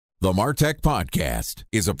The MarTech Podcast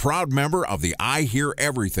is a proud member of the I Hear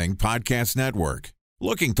Everything Podcast Network.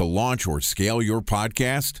 Looking to launch or scale your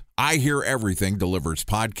podcast? I Hear Everything delivers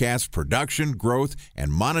podcast production, growth,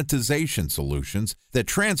 and monetization solutions that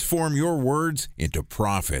transform your words into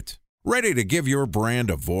profit. Ready to give your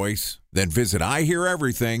brand a voice? Then visit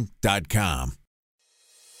iheareverything.com.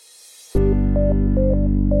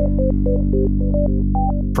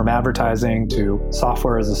 From advertising to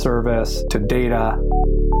software as a service to data.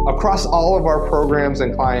 Across all of our programs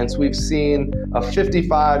and clients, we've seen a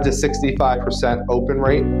 55 to 65% open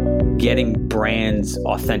rate. Getting brands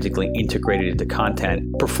authentically integrated into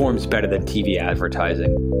content performs better than TV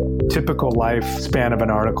advertising. Typical lifespan of an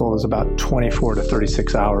article is about 24 to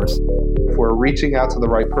 36 hours. If we're reaching out to the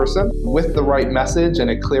right person with the right message and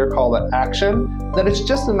a clear call to action, then it's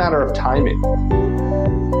just a matter of timing.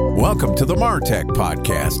 Welcome to the MarTech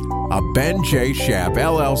Podcast, a Ben J. Schaap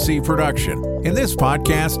LLC production. In this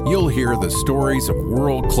podcast, you'll hear the stories of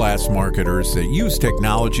world-class marketers that use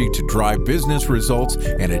technology to drive business results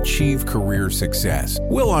and achieve career success.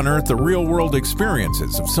 We'll unearth the real-world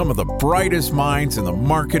experiences of some of the brightest minds in the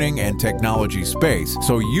marketing and technology space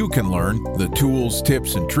so you can learn the tools,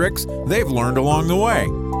 tips, and tricks they've learned along the way.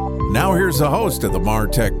 Now here's the host of the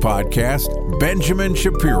MarTech Podcast, Benjamin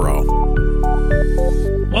Shapiro.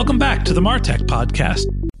 Welcome back to the MarTech Podcast.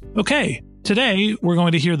 Okay, today we're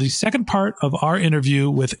going to hear the second part of our interview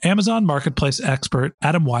with Amazon Marketplace expert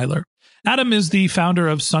Adam Weiler. Adam is the founder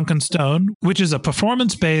of Sunken Stone, which is a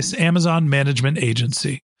performance-based Amazon management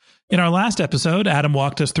agency. In our last episode, Adam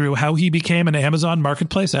walked us through how he became an Amazon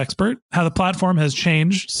Marketplace expert, how the platform has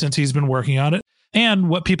changed since he's been working on it, and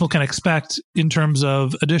what people can expect in terms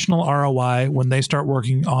of additional ROI when they start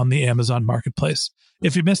working on the Amazon Marketplace.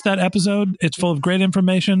 If you missed that episode, it's full of great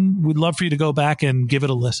information. We'd love for you to go back and give it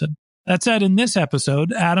a listen. That said, in this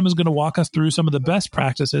episode, Adam is going to walk us through some of the best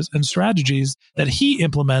practices and strategies that he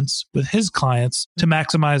implements with his clients to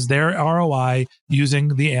maximize their ROI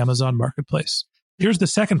using the Amazon Marketplace. Here's the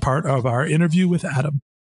second part of our interview with Adam.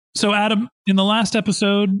 So Adam, in the last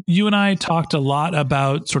episode, you and I talked a lot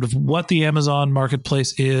about sort of what the Amazon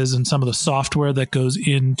Marketplace is and some of the software that goes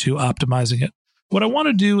into optimizing it. What I want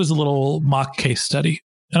to do is a little mock case study.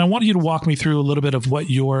 And I want you to walk me through a little bit of what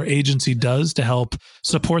your agency does to help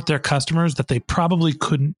support their customers that they probably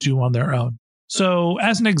couldn't do on their own. So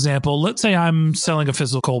as an example, let's say I'm selling a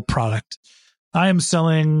physical product. I am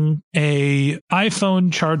selling a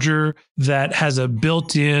iPhone charger that has a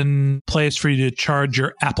built-in place for you to charge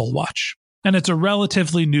your Apple Watch. And it's a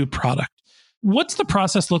relatively new product. What's the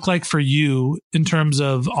process look like for you in terms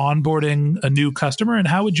of onboarding a new customer, and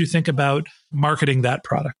how would you think about marketing that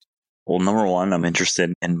product? Well, number one, I'm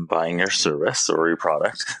interested in buying your service or your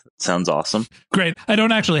product. Sounds awesome. Great. I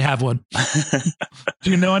don't actually have one.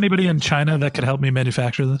 Do you know anybody in China that could help me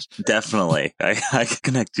manufacture this? Definitely. I can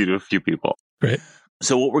connect you to a few people. Great.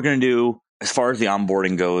 So what we're going to do, as far as the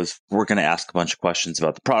onboarding goes, we're going to ask a bunch of questions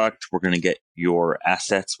about the product. We're going to get your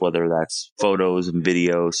assets, whether that's photos and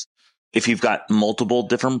videos. If you've got multiple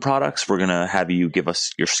different products, we're going to have you give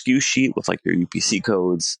us your SKU sheet with like your UPC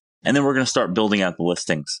codes. And then we're going to start building out the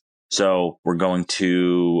listings. So we're going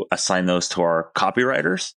to assign those to our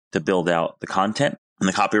copywriters to build out the content. And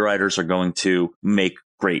the copywriters are going to make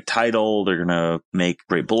great title. They're going to make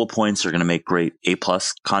great bullet points. They're going to make great A+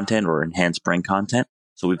 content or enhanced brand content.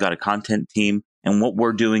 So we've got a content team. And what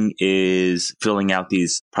we're doing is filling out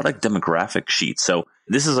these product demographic sheets. So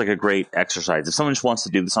this is like a great exercise. If someone just wants to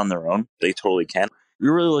do this on their own, they totally can.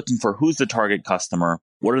 You're really looking for who's the target customer.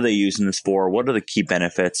 What are they using this for? What are the key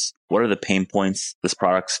benefits? What are the pain points this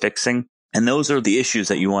product's fixing? And those are the issues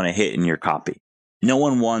that you want to hit in your copy. No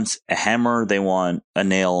one wants a hammer. They want a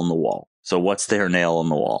nail in the wall. So what's their nail in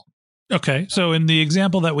the wall? Okay. So in the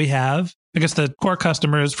example that we have, I guess the core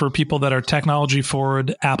customer is for people that are technology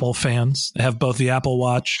forward Apple fans. They have both the Apple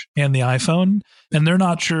Watch and the iPhone, and they're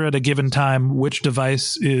not sure at a given time which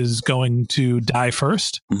device is going to die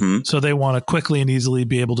first. Mm-hmm. So they want to quickly and easily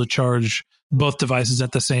be able to charge both devices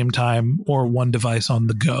at the same time or one device on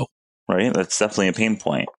the go. Right. That's definitely a pain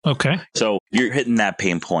point. Okay. So you're hitting that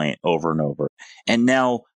pain point over and over. And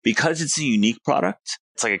now, because it's a unique product,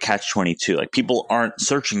 it's like a catch-22. Like people aren't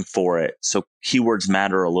searching for it. So keywords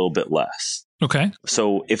matter a little bit less. Okay.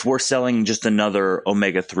 So if we're selling just another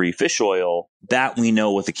omega-3 fish oil, that we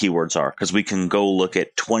know what the keywords are because we can go look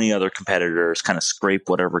at 20 other competitors, kind of scrape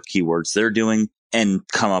whatever keywords they're doing and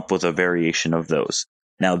come up with a variation of those.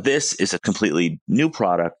 Now, this is a completely new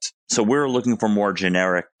product. So we're looking for more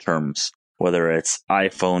generic terms, whether it's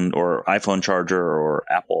iPhone or iPhone charger or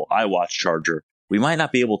Apple iWatch charger. We might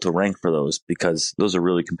not be able to rank for those because those are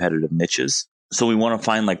really competitive niches. So we want to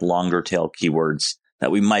find like longer tail keywords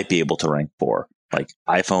that we might be able to rank for, like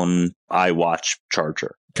iPhone, iWatch,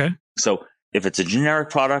 charger. Okay. So if it's a generic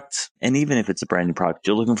product, and even if it's a brand new product,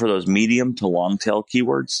 you're looking for those medium to long tail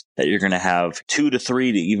keywords that you're going to have 2 to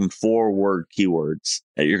 3 to even 4 word keywords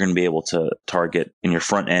that you're going to be able to target in your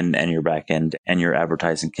front end and your back end and your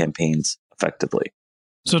advertising campaigns effectively.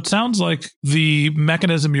 So it sounds like the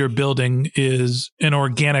mechanism you're building is an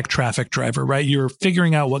organic traffic driver, right? You're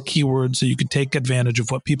figuring out what keywords so you can take advantage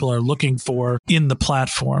of what people are looking for in the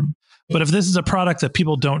platform. But if this is a product that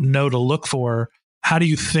people don't know to look for, how do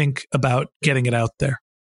you think about getting it out there?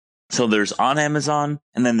 So there's on Amazon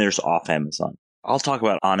and then there's off Amazon. I'll talk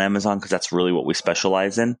about on Amazon because that's really what we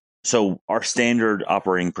specialize in. So our standard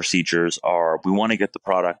operating procedures are we want to get the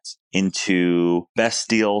product into best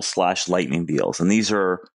deal / lightning deals. And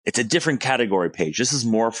it's a different category page. This is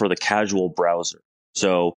more for the casual browser.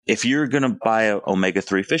 So if you're going to buy a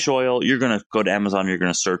omega-3 fish oil, you're going to go to Amazon, you're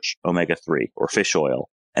going to search omega-3 or fish oil.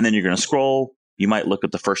 And then you're going to scroll. You might look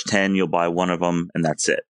at the first 10, you'll buy one of them, and that's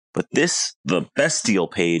it. But the best deal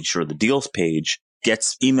page or the deals page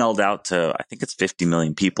gets emailed out to, I think it's 50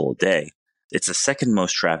 million people a day. It's the second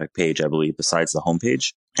most traffic page, I believe, besides the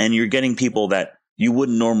homepage. And you're getting people that you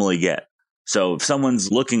wouldn't normally get. So if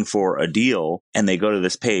someone's looking for a deal and they go to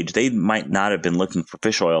this page, they might not have been looking for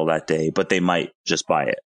fish oil that day, but they might just buy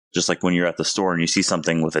it. Just like when you're at the store and you see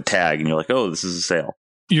something with a tag and you're like, oh, this is a sale.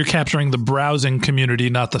 You're capturing the browsing community,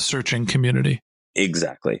 not the searching community.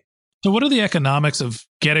 Exactly. So what are the economics of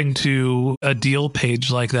getting to a deal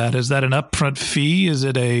page like that? Is that an upfront fee? Is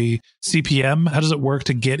it a CPM? How does it work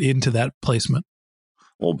to get into that placement?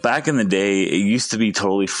 Well, back in the day, it used to be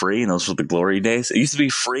totally free, and those were the glory days. It used to be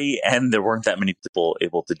free, and there weren't that many people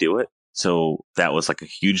able to do it. So that was like a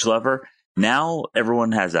huge lever. Now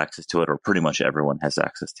everyone has access to it, or pretty much everyone has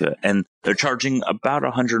access to it. And they're charging about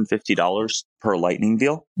 $150 per lightning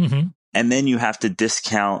deal. Mm-hmm. And then you have to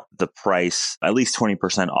discount the price at least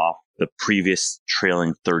 20% off the previous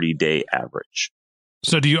trailing 30-day average.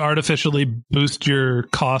 So do you artificially boost your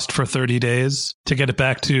cost for 30 days to get it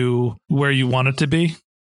back to where you want it to be?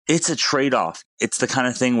 It's a trade-off. It's the kind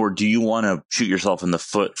of thing where do you want to shoot yourself in the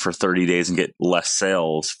foot for 30 days and get less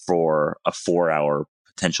sales for a 4-hour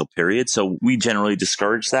potential period? So we generally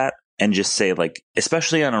discourage that and just say, like,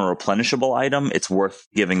 especially on a replenishable item, it's worth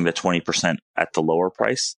giving the 20% at the lower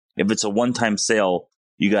price. If it's a one-time sale,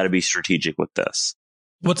 you got to be strategic with this.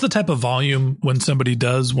 What's the type of volume when somebody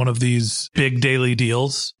does one of these big daily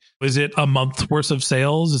deals? Is it a month worth of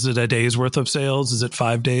sales? Is it a day's worth of sales? Is it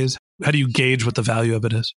 5 days? How do you gauge what the value of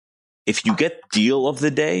it is? If you get deal of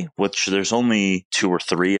the day, which there's only 2 or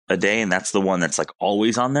 3 a day, and that's the one that's like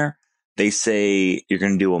always on there, they say you're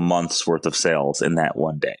going to do a month's worth of sales in that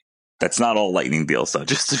one day. That's not all lightning deals, though,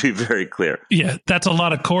 just to be very clear. Yeah, that's a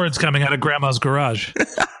lot of cords coming out of grandma's garage.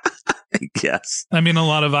 Yes. I mean, a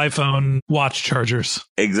lot of iPhone watch chargers.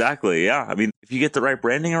 Exactly. Yeah. I mean, if you get the right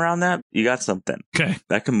branding around that, you got something. Okay.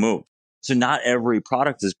 That can move. So not every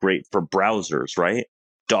product is great for browsers, right?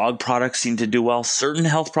 Dog products seem to do well. Certain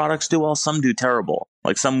health products do well. Some do terrible.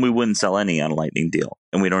 Like some we wouldn't sell any on a lightning deal,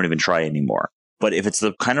 and we don't even try anymore. But if it's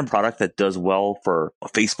the kind of product that does well for a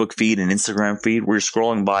Facebook feed and Instagram feed, where you're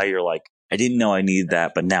scrolling by, you're like, I didn't know I need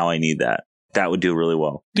that, but now I need that. That would do really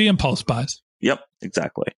well. The impulse buys. Yep,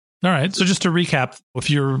 exactly. All right. So just to recap,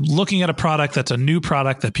 if you're looking at a product that's a new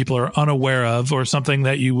product that people are unaware of or something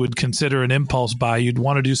that you would consider an impulse buy, you'd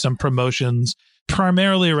want to do some promotions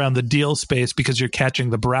primarily around the deal space because you're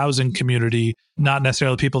catching the browsing community, not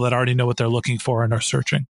necessarily people that already know what they're looking for and are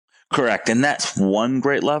searching. Correct. And that's one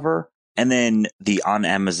great lever. And then the on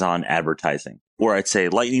Amazon advertising, where I'd say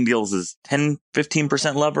lightning deals is 10,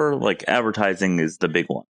 15% lever, like advertising is the big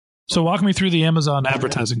one. So walk me through the Amazon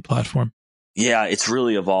advertising platform. Yeah, it's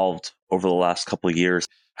really evolved over the last couple of years.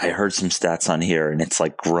 I heard some stats on here and it's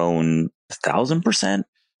like grown 1,000%.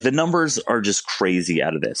 The numbers are just crazy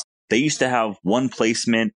out of this. They used to have one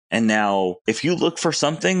placement, and now if you look for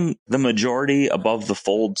something, the majority above the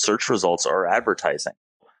fold search results are advertising.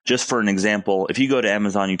 Just for an example, if you go to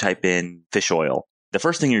Amazon, you type in fish oil, the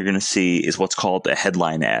first thing you're going to see is what's called a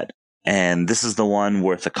headline ad. And this is the one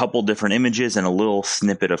with a couple different images and a little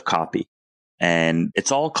snippet of copy. And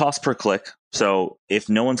it's all cost per click. So if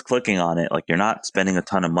no one's clicking on it, like you're not spending a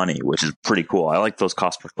ton of money, which is pretty cool. I like those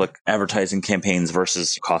cost per click advertising campaigns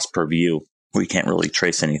versus cost per view where you can't really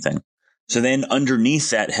trace anything. So then underneath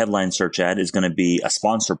that headline search ad is going to be a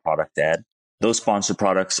sponsored product ad. Those sponsored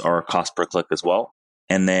products are cost per click as well.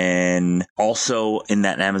 And then also in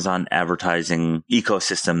that Amazon advertising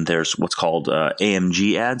ecosystem, there's what's called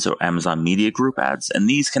AMG ads or Amazon Media Group ads. And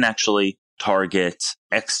these can actually target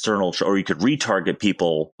external, or you could retarget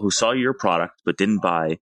people who saw your product but didn't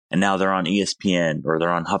buy and now they're on ESPN or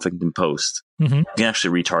they're on Huffington Post. Mm-hmm. You can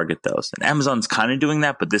actually retarget those. And Amazon's kind of doing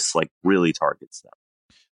that, but this like really targets them.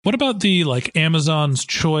 What about the like Amazon's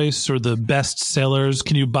Choice or the best sellers?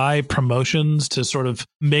 Can you buy promotions to sort of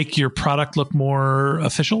make your product look more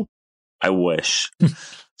official? I wish.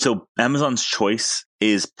 So Amazon's Choice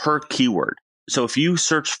is per keyword. So if you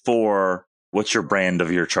search for what's your brand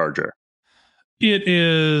of your charger? It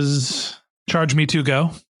is Charge Me To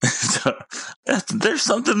Go. So there's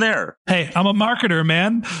something there. Hey, I'm a marketer,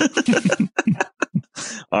 man.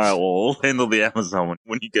 All right, well, we'll handle the Amazon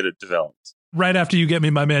when you get it developed. Right after you get me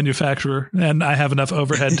my manufacturer, and I have enough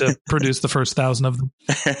overhead to produce the first 1,000 of them.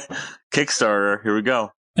 Kickstarter, here we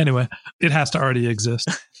go. Anyway, it has to already exist.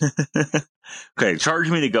 Okay, Charge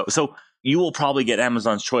Me To Go. So you will probably get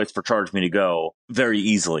Amazon's Choice for Charge Me To Go very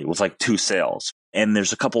easily with like 2 sales. And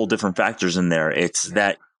there's a couple of different factors in there. It's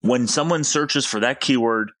that when someone searches for that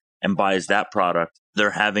keyword and buys that product,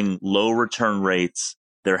 they're having low return rates.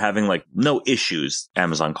 They're having like no issues,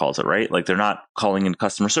 Amazon calls it, right? Like they're not calling in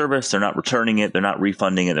customer service. They're not returning it. They're not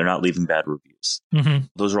refunding it. They're not leaving bad reviews. Mm-hmm.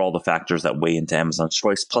 Those are all the factors that weigh into Amazon's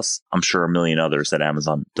Choice. Plus, I'm sure a million others that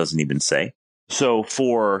Amazon doesn't even say. So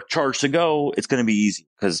for Charge To Go, it's going to be easy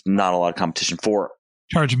because not a lot of competition for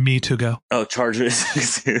Charge Me To Go. Oh, Charge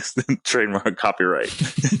is trademark copyright.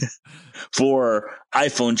 For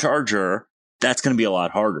iPhone charger, that's going to be a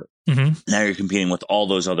lot harder. Mm-hmm. Now you're competing with all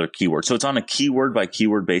those other keywords. So it's on a keyword by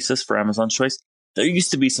keyword basis for Amazon's Choice. There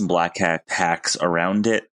used to be some black hat hacks around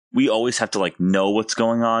it. We always have to like know what's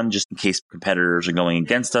going on just in case competitors are going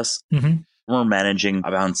against us. Mm-hmm. We're managing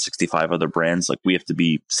around 65 other brands. Like we have to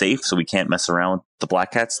be safe, so we can't mess around with the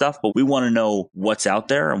black hat stuff, but we want to know what's out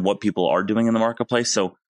there and what people are doing in the marketplace.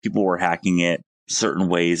 So people were hacking it certain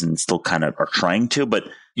ways and still kind of are trying to, but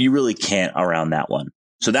you really can't around that one.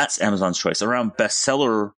 So that's Amazon's Choice. Around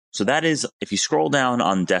bestseller, so that is, if you scroll down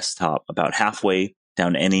on desktop about halfway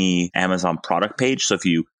down any Amazon product page. So if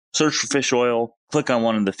you search for fish oil, click on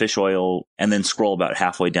one of the fish oil, and then scroll about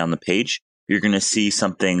halfway down the page, you're going to see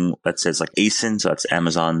something that says like ASIN. So that's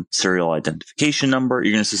Amazon Serial Identification Number.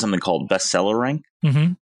 You're going to see something called bestseller rank.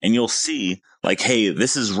 Mm-hmm. And you'll see like, hey,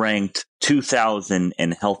 this is ranked 2000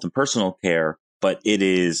 in health and personal care, but it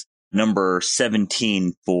is number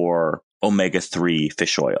 17 for omega-3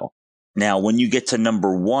 fish oil. Now, when you get to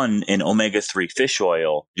number 1 in omega-3 fish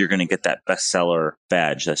oil, you're going to get that bestseller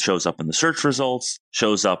badge that shows up in the search results,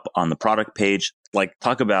 shows up on the product page. Like,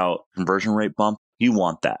 talk about conversion rate bump. You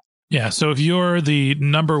want that. Yeah. So if you're the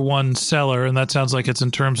number 1 seller, and that sounds like it's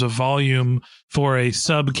in terms of volume for a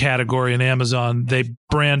subcategory in Amazon, they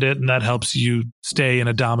brand it and that helps you stay in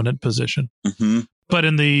a dominant position. Mm-hmm. But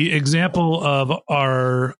in the example of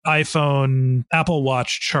our iPhone Apple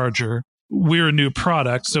Watch charger, we're a new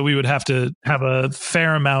product, so we would have to have a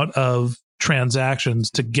fair amount of transactions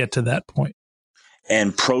to get to that point.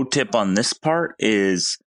 And pro tip on this part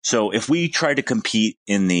is, so if we try to compete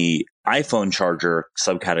in the iPhone charger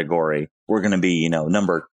subcategory, we're going to be,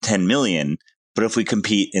 number 10 million. But if we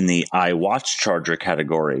compete in the iWatch charger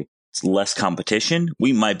category, it's less competition.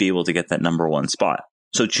 We might be able to get that number 1 spot.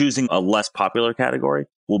 So choosing a less popular category,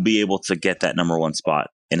 we'll be able to get that number 1 spot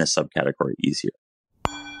in a subcategory easier.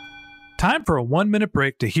 Time for a 1-minute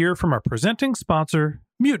break to hear from our presenting sponsor,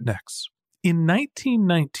 Mutinex. In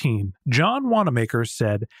 1919, John Wanamaker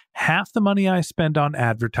said, "Half the money I spend on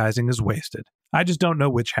advertising is wasted. I just don't know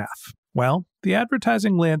which half." Well, the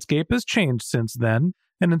advertising landscape has changed since then,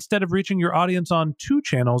 and instead of reaching your audience on 2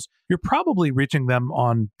 channels, you're probably reaching them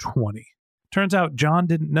on 20. Turns out John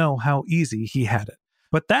didn't know how easy he had it.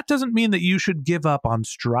 But that doesn't mean that you should give up on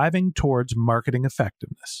striving towards marketing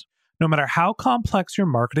effectiveness. No matter how complex your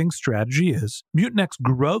marketing strategy is, Mutinex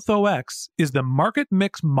GrowthOS is the market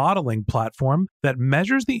mix modeling platform that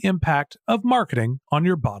measures the impact of marketing on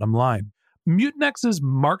your bottom line. Mutinex's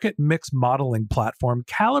market mix modeling platform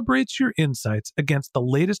calibrates your insights against the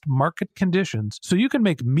latest market conditions so you can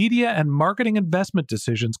make media and marketing investment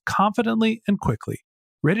decisions confidently and quickly.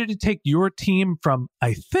 Ready to take your team from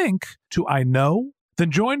I think to I know? Then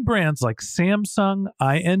join brands like Samsung,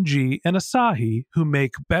 ING, and Asahi who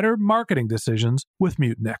make better marketing decisions with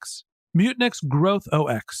Mutinex. Mutinex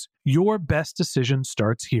GrowthOS. Your best decision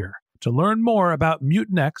starts here. To learn more about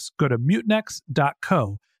Mutinex, go to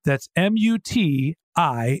mutinex.co. That's MUTINEX.co.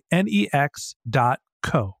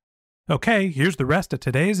 Okay, here's the rest of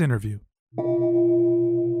today's interview.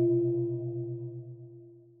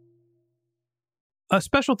 A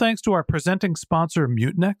special thanks to our presenting sponsor,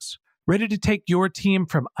 Mutinex. Ready to take your team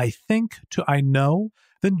from I think to I know?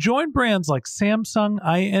 Then join brands like Samsung,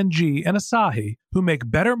 ING, and Asahi who make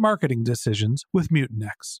better marketing decisions with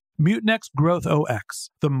Mutinex. Mutinex Growth OS,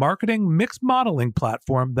 the marketing mix modeling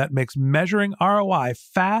platform that makes measuring ROI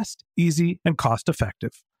fast, easy, and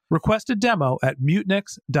cost-effective. Request a demo at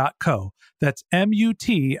Mutinex.co. That's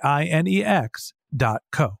Mutinex.co.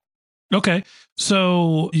 Okay,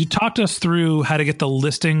 so you talked us through how to get the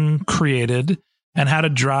listing created and how to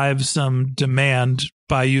drive some demand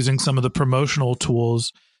by using some of the promotional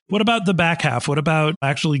tools. What about the back half? What about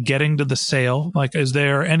actually getting to the sale? Like, is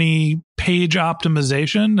there any page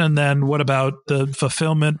optimization? And then what about the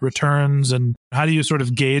fulfillment, returns, and how do you sort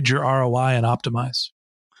of gauge your ROI and optimize?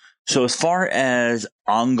 So as far as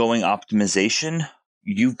ongoing optimization,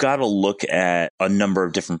 you've got to look at a number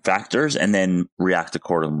of different factors and then react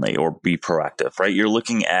accordingly or be proactive, right? You're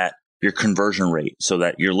looking at your conversion rate so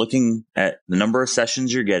that you're looking at the number of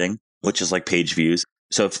sessions you're getting, which is like page views.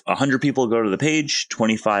 So if 100 people go to the page,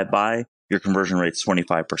 25 buy, your conversion rate's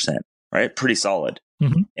 25%, right? Pretty solid.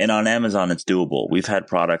 Mm-hmm. And on Amazon, it's doable. We've had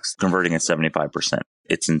products converting at 75%.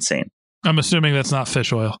 It's insane. I'm assuming that's not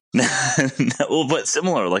fish oil. Well, but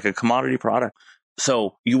similar, like a commodity product.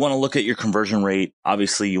 So you want to look at your conversion rate.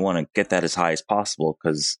 Obviously, you want to get that as high as possible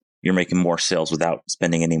because you're making more sales without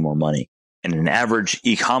spending any more money. And an average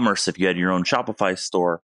e-commerce, if you had your own Shopify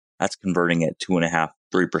store, that's converting at 2.5%,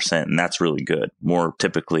 3%. And that's really good. More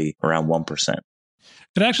typically around 1%.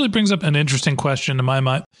 It actually brings up an interesting question in my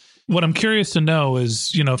mind. What I'm curious to know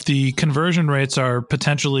is, if the conversion rates are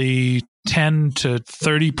potentially 10 to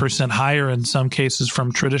 30% higher in some cases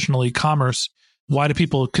from traditional e-commerce, why do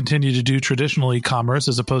people continue to do traditional e-commerce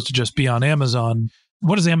as opposed to just be on Amazon?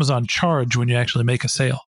 What does Amazon charge when you actually make a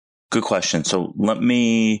sale? Good question. So let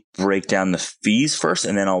me break down the fees first,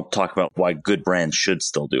 and then I'll talk about why good brands should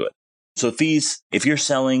still do it. So fees, if you're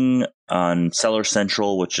selling on Seller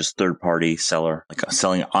Central, which is third-party seller, like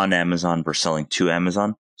selling on Amazon versus selling to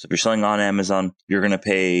Amazon. So if you're selling on Amazon, you're going to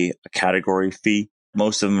pay a category fee.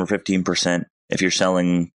 Most of them are 15%. If you're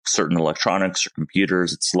selling certain electronics or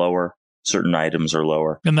computers, it's lower. Certain items are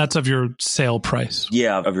lower. And that's of your sale price.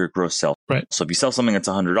 Yeah, of your gross sale. Right. So if you sell something that's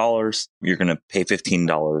 $100, you're going to pay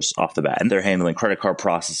 $15 off the bat. And they're handling credit card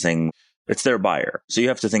processing. It's their buyer. So you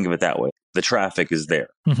have to think of it that way. The traffic is there.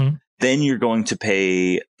 Mm-hmm. Then you're going to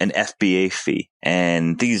pay an FBA fee.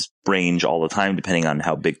 And these range all the time depending on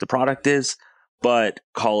how big the product is. But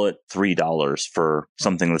call it $3 for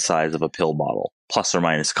something the size of a pill bottle, plus or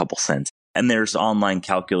minus a couple cents. And there's online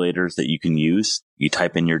calculators that you can use. You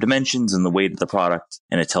type in your dimensions and the weight of the product,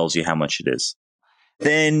 and it tells you how much it is.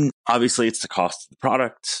 Then, obviously, it's the cost of the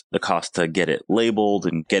product, the cost to get it labeled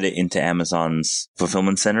and get it into Amazon's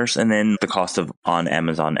fulfillment centers, and then the cost of on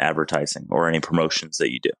Amazon advertising or any promotions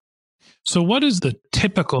that you do. So what is the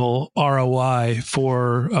typical ROI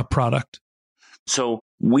for a product? So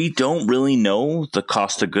we don't really know the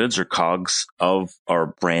cost of goods or COGS of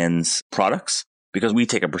our brand's products, because we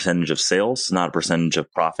take a percentage of sales, not a percentage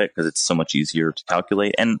of profit, because it's so much easier to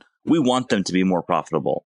calculate. And we want them to be more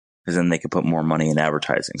profitable because then they can put more money in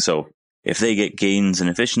advertising. So if they get gains in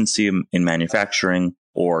efficiency in manufacturing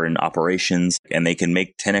or in operations and they can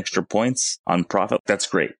make 10 extra points on profit, that's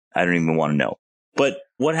great. I don't even want to know. But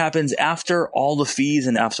what happens after all the fees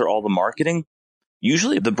and after all the marketing?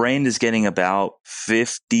 Usually the brand is getting about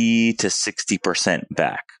 50 to 60%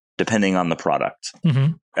 back, depending on the product,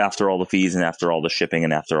 mm-hmm. after all the fees and after all the shipping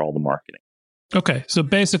and after all the marketing. Okay. So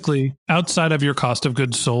basically, outside of your cost of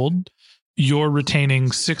goods sold, you're retaining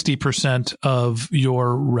 60% of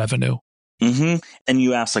your revenue. Mm-hmm. And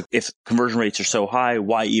you ask, like, if conversion rates are so high,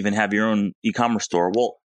 why even have your own e-commerce store?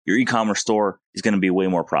 Well, your e-commerce store is going to be way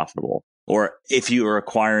more profitable. Or if you are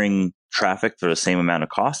acquiring traffic for the same amount of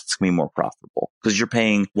cost, it's going to be more profitable because you're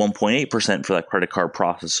paying 1.8% for that credit card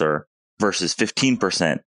processor versus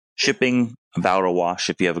 15%. Shipping, about a wash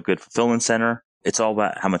if you have a good fulfillment center. It's all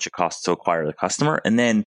about how much it costs to acquire the customer. And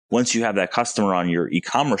then once you have that customer on your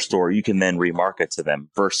e-commerce store, you can then remarket to them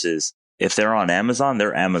versus if they're on Amazon,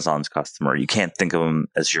 they're Amazon's customer. You can't think of them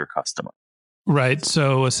as your customer. Right.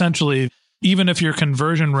 So essentially, even if your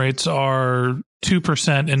conversion rates are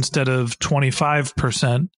 2% instead of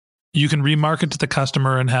 25%, you can remarket to the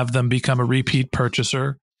customer and have them become a repeat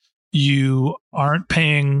purchaser. You aren't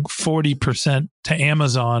paying 40% to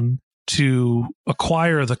Amazon to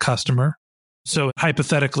acquire the customer. So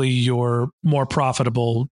hypothetically, you're more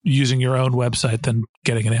profitable using your own website than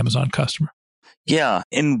getting an Amazon customer. Yeah.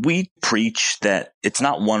 And we preach that it's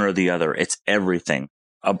not one or the other. It's everything.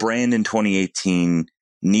 A brand in 2018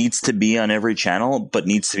 needs to be on every channel, but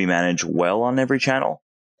needs to be managed well on every channel.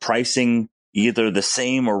 Pricing either the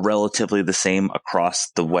same or relatively the same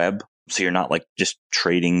across the web. So you're not like just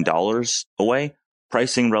trading dollars away,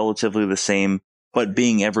 pricing relatively the same, but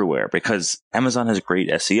being everywhere, because Amazon has great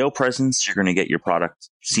SEO presence. You're going to get your product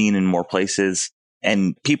seen in more places,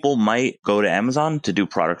 and people might go to Amazon to do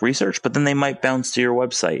product research, but then they might bounce to your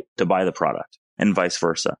website to buy the product and vice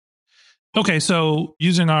versa. Okay, so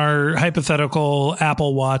using our hypothetical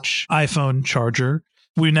Apple Watch iPhone charger,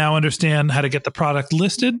 we now understand how to get the product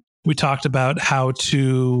listed. We talked about how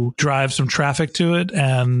to drive some traffic to it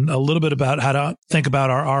and a little bit about how to think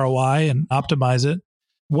about our ROI and optimize it.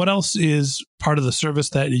 What else is part of the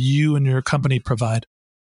service that you and your company provide?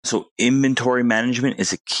 So inventory management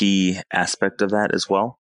is a key aspect of that as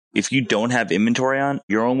well. If you don't have inventory on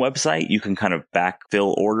your own website, you can kind of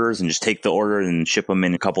backfill orders and just take the order and ship them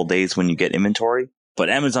in a couple of days when you get inventory. But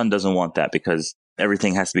Amazon doesn't want that because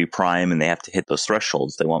everything has to be prime and they have to hit those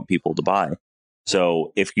thresholds. They want people to buy.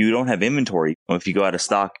 So if you don't have inventory, if you go out of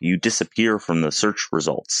stock, you disappear from the search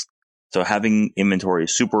results. So having inventory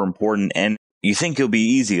is super important. And you think it'll be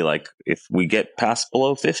easy. Like if we get past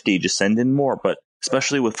below 50, just send in more. But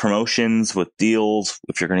especially with promotions, with deals,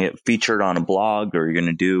 if you're going to get featured on a blog or you're going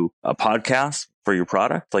to do a podcast for your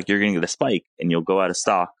product, like you're going to get a spike and you'll go out of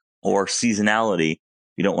stock. Or seasonality,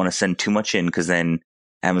 you don't want to send too much in because then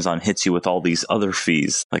Amazon hits you with all these other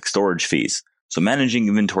fees, like storage fees. So managing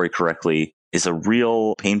inventory correctly is a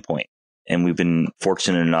real pain point. And we've been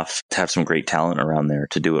fortunate enough to have some great talent around there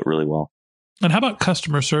to do it really well. And how about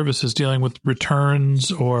customer services dealing with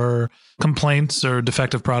returns or complaints or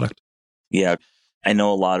defective product? Yeah, I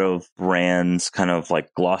know a lot of brands kind of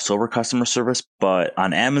like gloss over customer service, but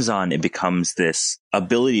on Amazon, it becomes this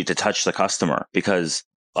ability to touch the customer because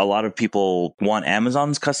a lot of people want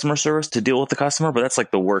Amazon's customer service to deal with the customer, but that's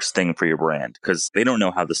like the worst thing for your brand because they don't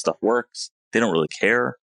know how this stuff works. They don't really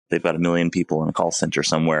care. They've got 1 million people in a call center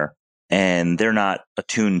somewhere, and they're not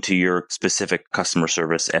attuned to your specific customer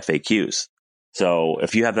service FAQs. So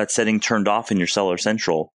if you have that setting turned off in your Seller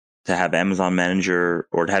Central to have Amazon Manager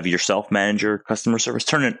or to have yourself manage your customer service,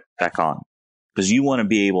 turn it back on because you want to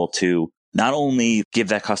be able to not only give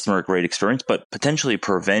that customer a great experience, but potentially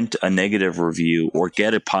prevent a negative review or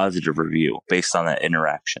get a positive review based on that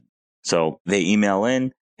interaction. So they email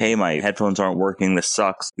in, hey, my headphones aren't working. This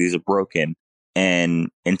sucks. These are broken. And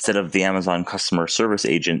instead of the Amazon customer service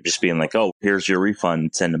agent just being like, oh, here's your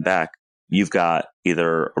refund, send them back, you've got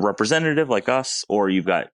either a representative like us or you've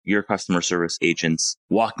got your customer service agents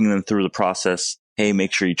walking them through the process. Hey,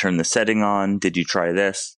 make sure you turn the setting on. Did you try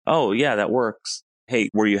this? Oh, yeah, that works. Hey,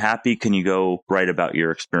 were you happy? Can you go write about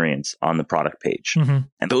your experience on the product page? Mm-hmm.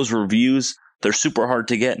 And those reviews, they're super hard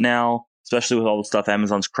to get now, especially with all the stuff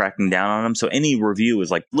Amazon's cracking down on them. So any review is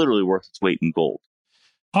like literally worth its weight in gold.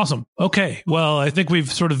 Awesome. Okay. Well, I think we've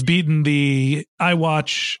sort of beaten the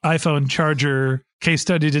iWatch iPhone charger case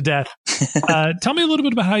study to death. Tell me a little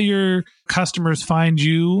bit about how your customers find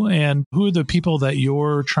you and who are the people that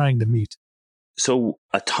you're trying to meet. So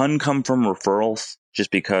a ton come from referrals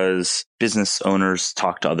just because business owners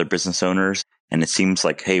talk to other business owners. And it seems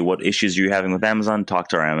like, hey, what issues are you having with Amazon? Talk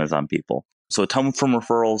to our Amazon people. So a ton from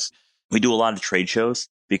referrals. We do a lot of trade shows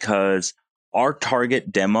because our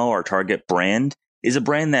target demo, our target brand is a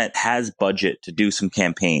brand that has budget to do some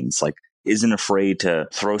campaigns, like isn't afraid to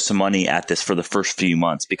throw some money at this for the first few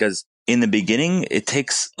months. Because in the beginning, it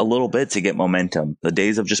takes a little bit to get momentum. The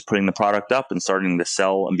days of just putting the product up and starting to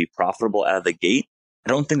sell and be profitable out of the gate, I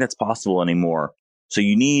don't think that's possible anymore. So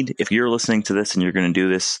you need, if you're listening to this and you're going to do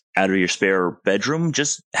this out of your spare bedroom,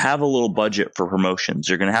 just have a little budget for promotions.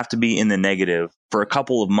 You're going to have to be in the negative for a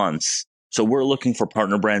couple of months. So we're looking for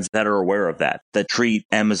partner brands that are aware of that treat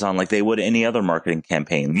Amazon like they would any other marketing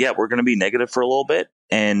campaign. Yeah, we're going to be negative for a little bit,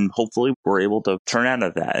 and hopefully we're able to turn out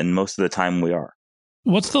of that. And most of the time we are.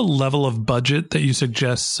 What's the level of budget that you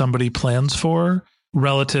suggest somebody plans for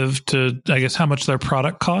relative to, I guess, how much their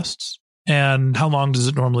product costs? And how long does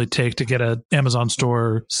it normally take to get an Amazon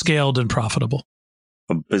store scaled and profitable?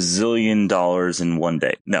 $1 bazillion in one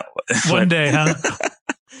day. No. One day, huh?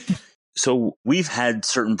 So we've had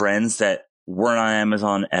certain brands that weren't on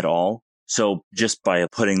Amazon at all. So just by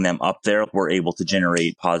putting them up there, we're able to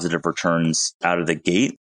generate positive returns out of the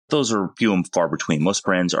gate. Those are few and far between. Most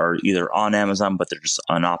brands are either on Amazon, but they're just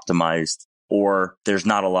unoptimized, or there's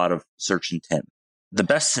not a lot of search intent. The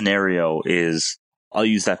best scenario is, I'll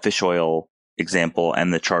use that fish oil example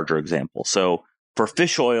and the charger example. So for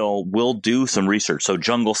fish oil, we'll do some research. So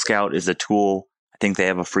Jungle Scout is a tool. I think they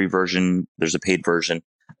have a free version. There's a paid version.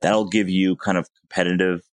 That'll give you kind of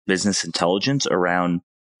competitive business intelligence around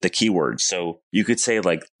the keywords. So you could say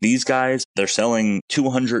like, these guys, they're selling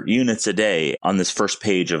 200 units a day on this first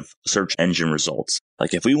page of search engine results.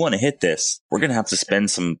 Like if we want to hit this, we're going to have to spend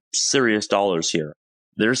some serious dollars here.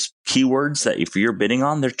 there's keywords that if you're bidding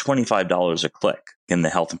on, they're $25 a click in the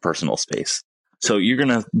health and personal space. So you're going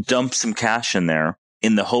to dump some cash in there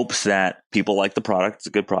in the hopes that people like the product. It's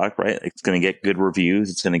a good product, right? It's going to get good reviews.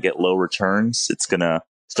 It's going to get low returns. It's going to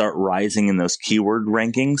start rising in those keyword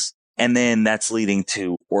rankings. And then that's leading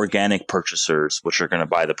to organic purchasers, which are going to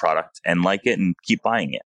buy the product and like it and keep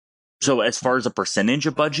buying it. So as far as a percentage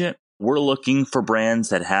of budget, we're looking for brands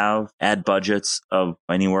that have ad budgets of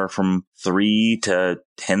anywhere from $3,000 to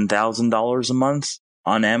 $10,000 a month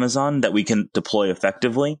on Amazon that we can deploy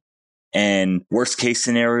effectively. And worst case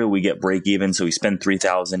scenario, we get break even. So we spend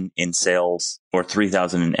 $3,000 in sales or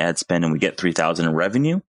 $3,000 in ad spend and we get $3,000 in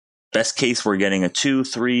revenue. Best case, we're getting a 2,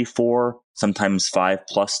 3, 4, sometimes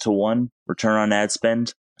 5+1 return on ad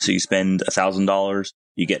spend. So you spend $1,000,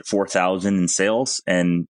 you get $4,000 in sales,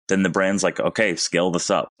 and then the brand's like, okay, scale this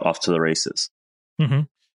up, off to the races. Mm-hmm.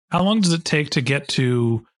 How long does it take to get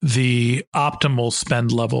to the optimal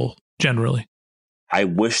spend level generally? I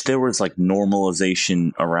wish there was like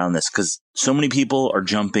normalization around this because so many people are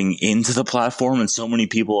jumping into the platform and so many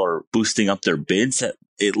people are boosting up their bids that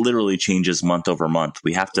it literally changes month over month.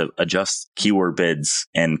 We have to adjust keyword bids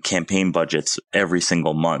and campaign budgets every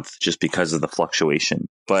single month just because of the fluctuation.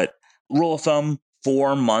 But rule of thumb,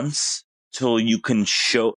 4 months till you can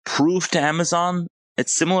prove to Amazon.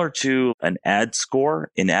 It's similar to an ad score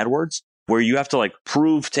in AdWords, where you have to like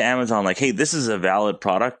prove to Amazon, like, hey, this is a valid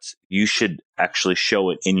product. You should actually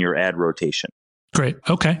show it in your ad rotation. Great.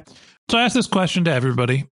 Okay. So I asked this question to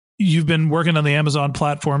everybody. You've been working on the Amazon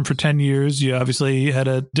platform for 10 years. You obviously had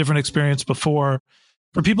a different experience before.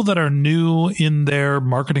 For people that are new in their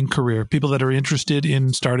marketing career, people that are interested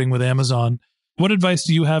in starting with Amazon, what advice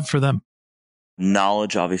do you have for them?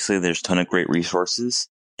 Knowledge, obviously, there's a ton of great resources.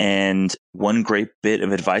 And one great bit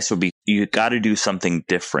of advice would be you got to do something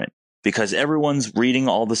different because everyone's reading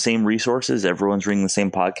all the same resources. Everyone's reading the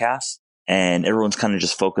same podcasts and everyone's kind of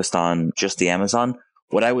just focused on just the Amazon.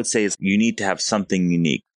 What I would say is you need to have something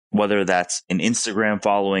unique, whether that's an Instagram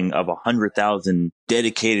following of 100,000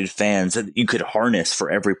 dedicated fans that you could harness for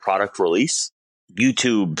every product release,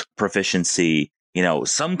 YouTube proficiency,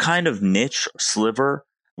 some kind of niche sliver.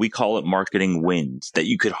 We call it marketing wins that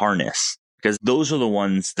you could harness because those are the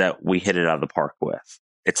ones that we hit it out of the park with.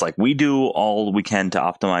 It's like we do all we can to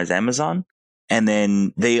optimize Amazon and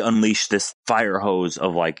then they unleash this fire hose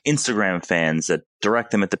of like Instagram fans that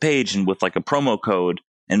direct them at the page and with like a promo code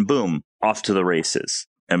and boom, off to the races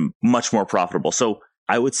and much more profitable. So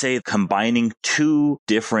I would say combining 2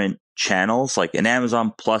 different channels, like an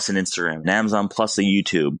Amazon plus an Instagram, an Amazon plus a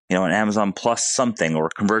YouTube, an Amazon plus something or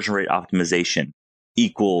conversion rate optimization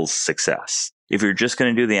equals success. If you're just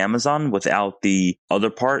going to do the Amazon without the other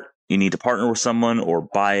part, you need to partner with someone or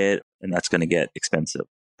buy it, and that's going to get expensive.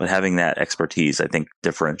 But having that expertise, I think,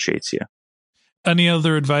 differentiates you. Any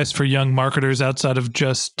other advice for young marketers outside of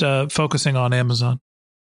just focusing on Amazon?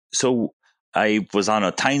 So I was on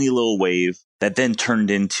a tiny little wave that then turned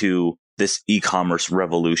into this e-commerce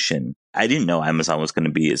revolution. I didn't know Amazon was going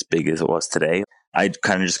to be as big as it was today. I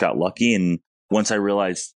kind of just got lucky. And once I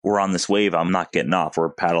realized we're on this wave, I'm not getting off.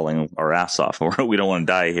 We're paddling our ass off. We don't want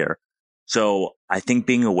to die here. So I think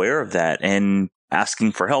being aware of that and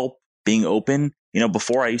asking for help, being open,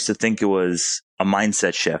 before I used to think it was a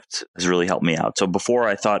mindset shift has really helped me out. So before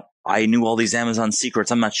I thought I knew all these Amazon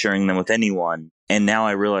secrets, I'm not sharing them with anyone. And now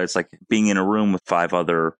I realize like being in a room with 5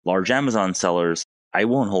 other large Amazon sellers, I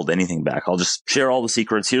won't hold anything back. I'll just share all the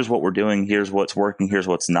secrets. Here's what we're doing. Here's what's working. Here's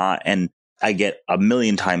what's not. And I get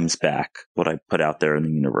 1,000,000 times back what I put out there in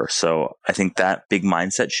the universe. So I think that big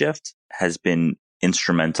mindset shift has been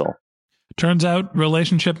instrumental. Turns out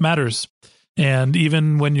relationship matters. And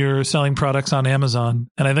even when you're selling products on Amazon.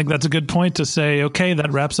 And I think that's a good point to say, okay,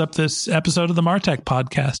 that wraps up this episode of the Martech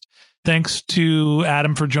podcast. Thanks to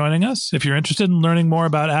Adam for joining us. If you're interested in learning more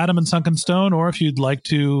about Adam and Sunken Stone, or if you'd like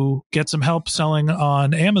to get some help selling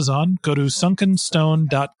on Amazon, go to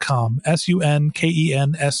sunkenstone.com,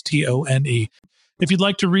 SUNKENSTONE. If you'd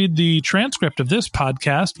like to read the transcript of this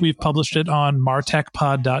podcast, we've published it on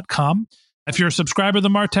martechpod.com. If you're a subscriber to the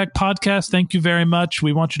Martech podcast, thank you very much.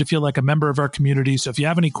 We want you to feel like a member of our community. So if you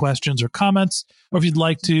have any questions or comments, or if you'd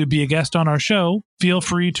like to be a guest on our show, feel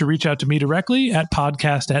free to reach out to me directly at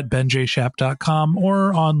podcast@benjshap.com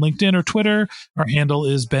or on LinkedIn or Twitter. Our handle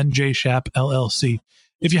is benjshapllc.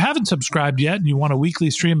 If you haven't subscribed yet and you want a weekly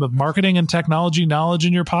stream of marketing and technology knowledge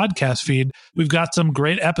in your podcast feed, we've got some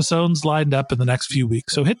great episodes lined up in the next few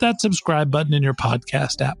weeks. So hit that subscribe button in your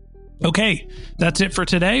podcast app. Okay, that's it for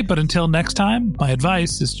today. But until next time, my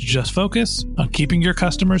advice is to just focus on keeping your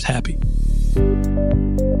customers happy.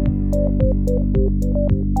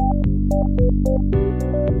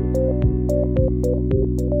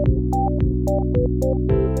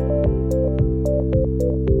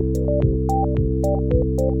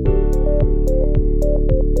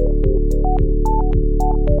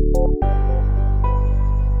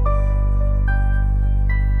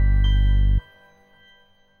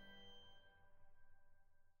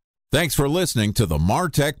 Thanks for listening to the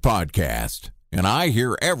MarTech Podcast, an I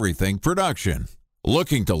Hear Everything production.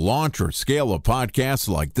 Looking to launch or scale a podcast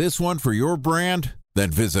like this one for your brand?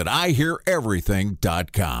 Then visit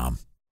iheareverything.com.